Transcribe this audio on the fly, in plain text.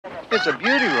It's a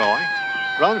beauty, Roy.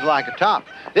 Runs like a top.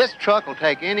 This truck will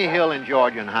take any hill in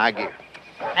Georgia in high gear.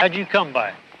 How'd you come by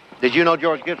it? Did you know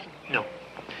George Gibson? No.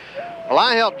 Well,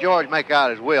 I helped George make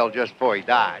out his will just before he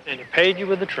died. And he paid you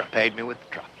with the truck? Paid me with the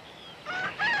truck.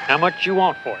 How much you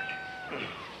want for it?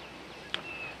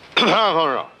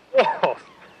 $500. Whoa.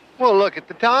 Well, look at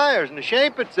the tires and the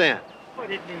shape it's in. What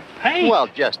did you pay? Well,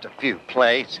 just a few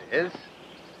places.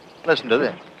 Listen to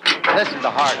this. Listen to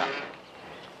Hard Up.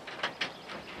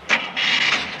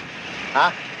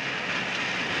 Huh?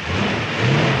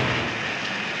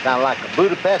 Sound like a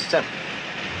Budapest symphony.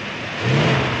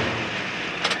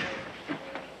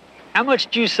 How much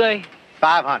did you say?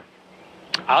 500.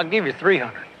 I'll give you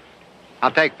 300.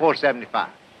 I'll take 475.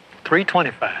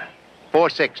 325.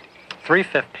 460.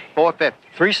 350. 450.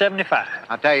 375.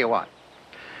 I'll tell you what.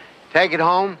 Take it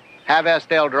home, have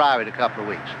Estelle drive it a couple of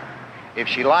weeks. If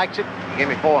she likes it, give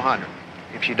me 400.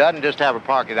 If she doesn't, just have her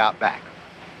park it out back.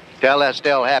 Tell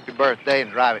Estelle happy birthday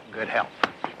and drive it in good health.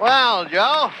 Well,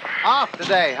 Joe, off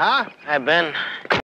today, huh? Hi, Ben.